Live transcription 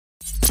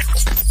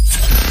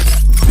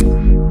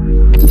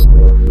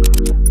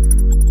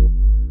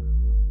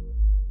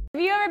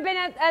ever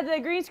been at the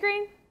green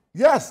screen?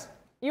 Yes.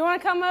 You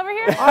want to come over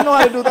here? I know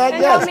how to do that,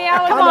 and yes. help me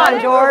out with Come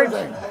on, George.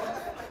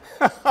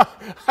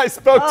 I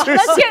spoke too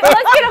Let's soon. get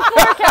a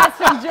forecast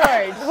from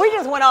George. We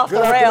just went off the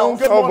Good rails. afternoon.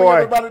 Good Oh, morning, boy.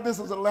 everybody. This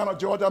is Atlanta,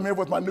 Georgia. I'm here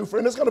with my new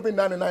friend. It's going to be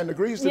 99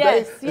 degrees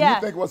today. Yes, and yeah.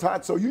 you think it was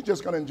hot, so you're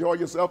just going to enjoy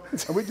yourself.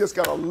 And we just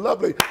got a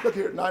lovely, look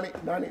here,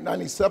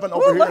 97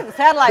 over Ooh, here. look at the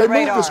satellite they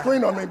radar. moved the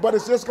screen on me, but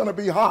it's just going to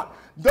be hot.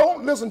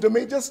 Don't listen to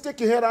me. Just stick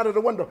your head out of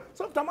the window.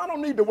 Sometimes I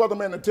don't need the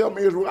weatherman to tell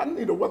me it's I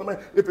need the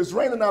weatherman. If it's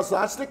raining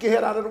outside, stick your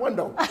head out of the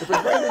window. If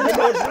it's raining, you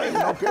know it's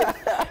raining, okay?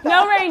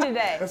 No rain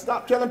today. And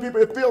stop telling people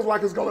it feels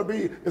like it's going to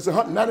be, it's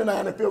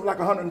 99, it feels like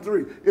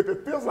 103. If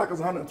it feels like it's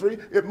 103,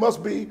 it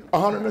must be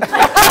 103.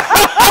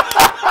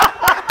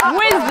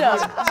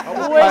 Wisdom.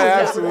 I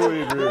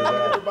absolutely agree with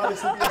that. Everybody,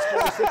 CBS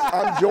 46.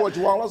 I'm George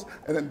Wallace,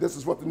 and then this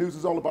is what the news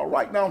is all about.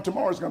 Right now,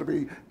 tomorrow is going to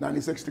be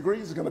 96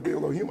 degrees. It's going to be a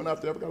little humid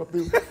out there. We've got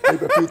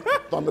maybe a few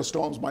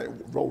thunderstorms might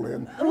roll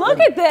in. Look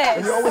at this.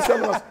 And you're always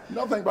telling us,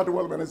 another thing about the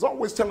weatherman, is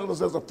always telling us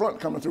there's a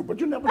front coming through, but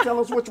you never tell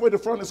us which way the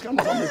front is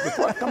coming from. Is the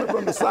front coming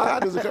from the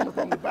side? Is it coming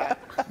from the back?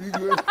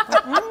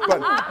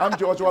 But I'm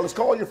George Wallace.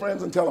 Call your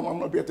friends and tell them I'm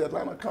going to be at the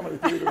Atlanta Comedy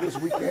Theater this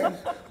weekend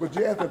with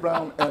J. Anthony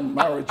Brown and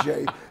Myra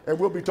J. And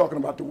we'll be talking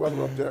about the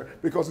weather up there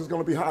because it's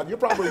going to be hot. You're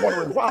probably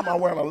wondering, why am I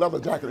wearing a leather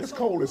jacket? It's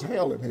cold as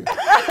hell in here.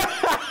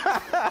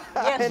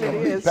 Yes, it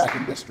is.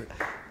 Packing district.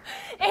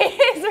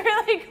 It is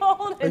really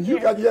cold in And you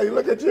here. got, yeah,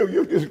 look at you.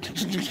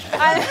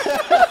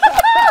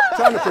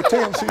 Trying to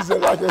pretend she's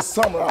like it's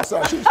summer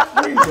outside. She's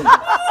freezing.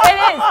 It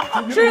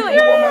is, truly.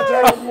 You want my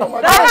jacket? You want my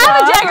I jacket?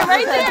 have a jacket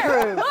right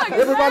there. Look, it's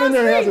Everybody in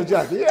there right has on a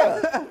jacket, yeah.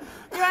 screen.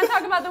 You want to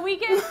talk about the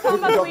weekend? Talk We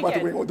about can the talk about the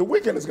weekend. weekend. The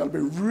weekend is going to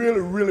be really,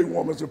 really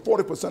warm. It's a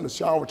 40% of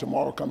shower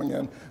tomorrow coming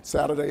in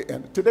Saturday.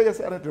 And today is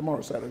Saturday,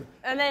 tomorrow Saturday.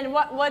 And then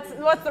what's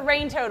the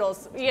rain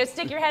totals? You gonna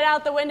stick your head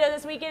out the window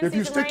this weekend? If see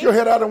you some stick rain? your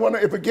head out the window,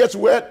 if it gets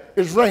wet,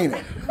 it's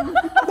raining.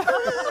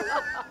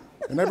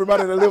 And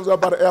everybody that lives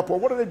out by the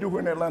airport, what do they do here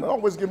in Atlanta?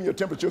 Always give me a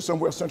temperature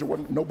somewhere central where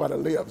nobody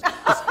lives.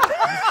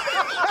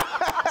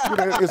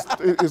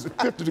 It's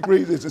 50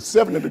 degrees, it's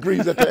 70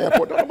 degrees at the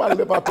airport. Don't nobody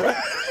live out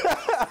there.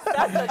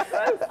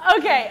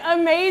 Okay,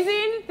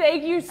 amazing.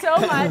 Thank you so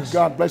much.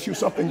 God bless you.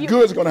 Something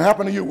good is going to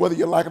happen to you, whether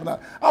you like it or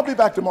not. I'll be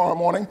back tomorrow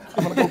morning.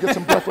 I'm going to go get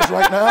some breakfast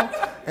right now,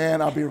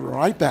 and I'll be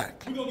right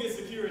back. We're going to get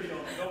security on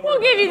it. Don't worry.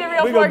 We'll give you the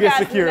real We gonna get forecast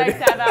for the security.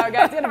 next half hour,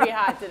 guys. It's going to be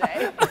hot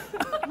today.